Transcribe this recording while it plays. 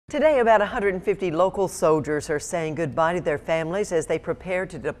Today, about 150 local soldiers are saying goodbye to their families as they prepare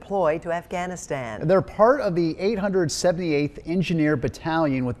to deploy to Afghanistan. They're part of the 878th Engineer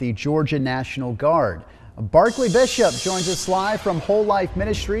Battalion with the Georgia National Guard. Barclay Bishop joins us live from Whole Life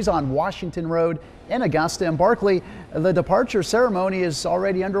Ministries on Washington Road in Augusta. And Barclay, the departure ceremony is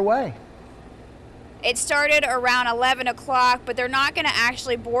already underway. It started around 11 o'clock, but they're not going to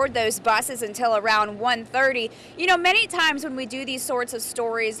actually board those buses until around 1:30. You know, many times when we do these sorts of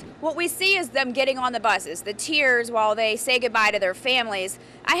stories, what we see is them getting on the buses, the tears while they say goodbye to their families.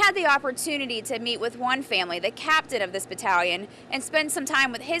 I had the opportunity to meet with one family, the captain of this battalion, and spend some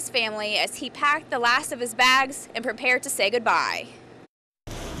time with his family as he packed the last of his bags and prepared to say goodbye.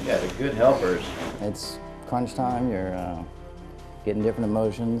 Yeah, they're good helpers. It's crunch time. You're getting different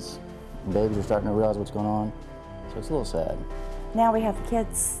emotions. Babies are starting to realize what's going on, so it's a little sad. Now we have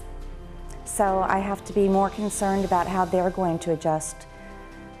kids, so I have to be more concerned about how they're going to adjust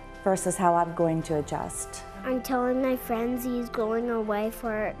versus how I'm going to adjust. I'm telling my friends he's going away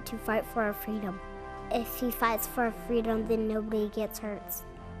to fight for our freedom. If he fights for our freedom, then nobody gets hurt.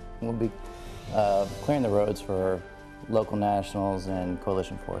 We'll be clearing the roads for local nationals and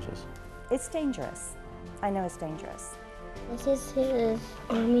coalition forces. It's dangerous. I know it's dangerous. This is his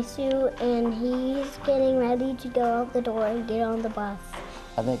army suit, and he's getting ready to go out the door and get on the bus.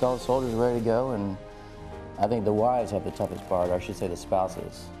 I think all the soldiers are ready to go, and I think the wives have the toughest part, or I should say the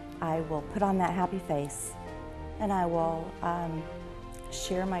spouses. I will put on that happy face, and I will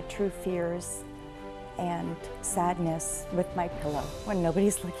share my true fears and sadness with my pillow when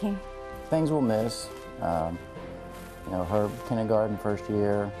nobody's looking. Things we'll miss, you know, her kindergarten first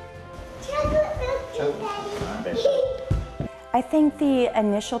year. I think the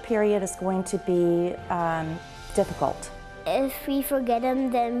initial period is going to be difficult. If we forget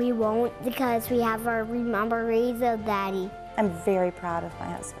him, then we won't, because we have our memories of Daddy. I'm very proud of my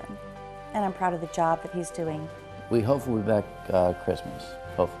husband, and I'm proud of the job that he's doing. We hope we'll be back Christmas,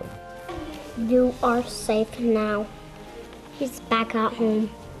 hopefully. You are safe now. He's back at home,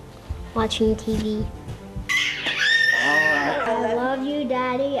 watching TV. I love you,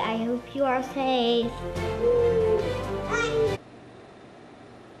 Daddy. I hope you are safe.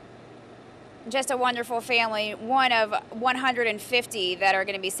 Just a wonderful family, one of 150 that are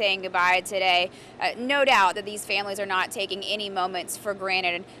going to be saying goodbye today. No doubt that these families are not taking any moments for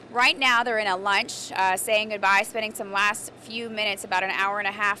granted. Right now they're in a lunch, saying goodbye, spending some last few minutes, about an hour and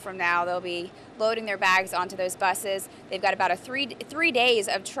a half from now. They'll be loading their bags onto those buses. They've got about three days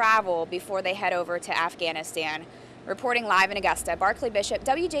of travel before they head over to Afghanistan. Reporting live in Augusta, Barclay Bishop,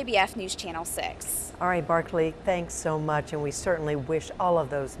 WJBF News Channel 6. All right, Barclay, thanks so much, and we certainly wish all of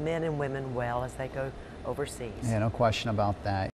those men and women well as they go overseas. Yeah, no question about that.